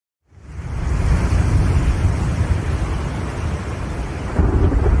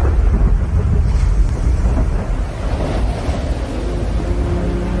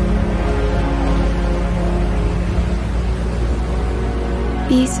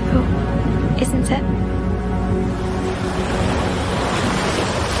beautiful, isn't it?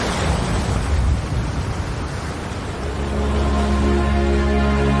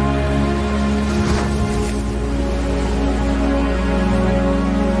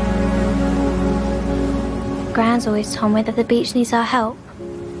 Gran's always told me that the beach needs our help.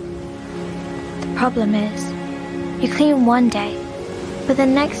 The problem is, you clean one day, but the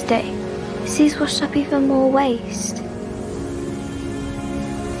next day, the sea's washed up even more waste.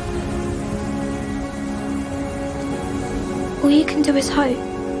 All you can do is hope,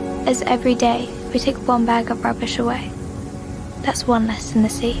 as every day we take one bag of rubbish away. That's one less in the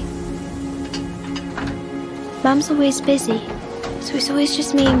sea. Mum's always busy, so it's always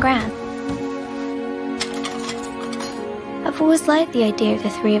just me and Gran. I've always liked the idea of the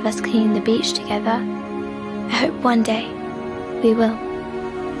three of us cleaning the beach together. I hope one day we will.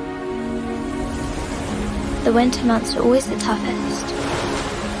 The winter months are always the toughest.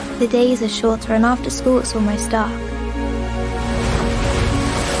 The days are shorter and after school it's almost dark.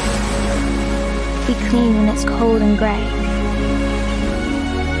 We clean when it's cold and grey.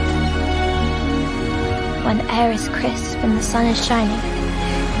 When the air is crisp and the sun is shining.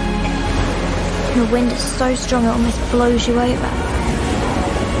 And the wind is so strong it almost blows you over.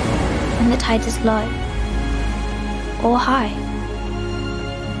 When the tide is low or high,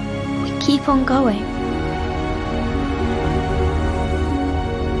 we keep on going.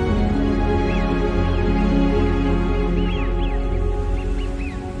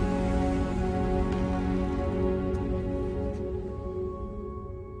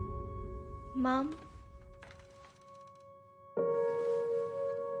 Mum?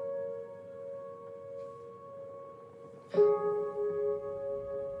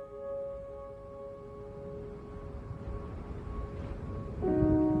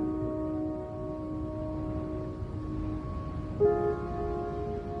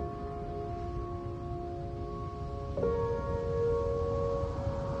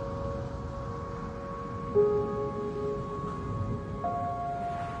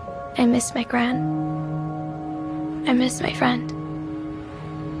 I miss my Gran. I miss my friend.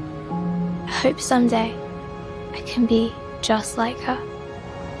 I hope someday I can be just like her.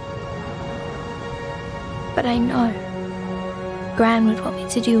 But I know Gran would want me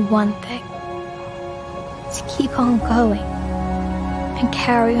to do one thing. To keep on going and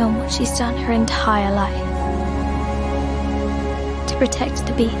carry on what she's done her entire life. To protect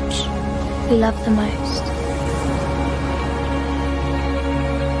the beach we love the most.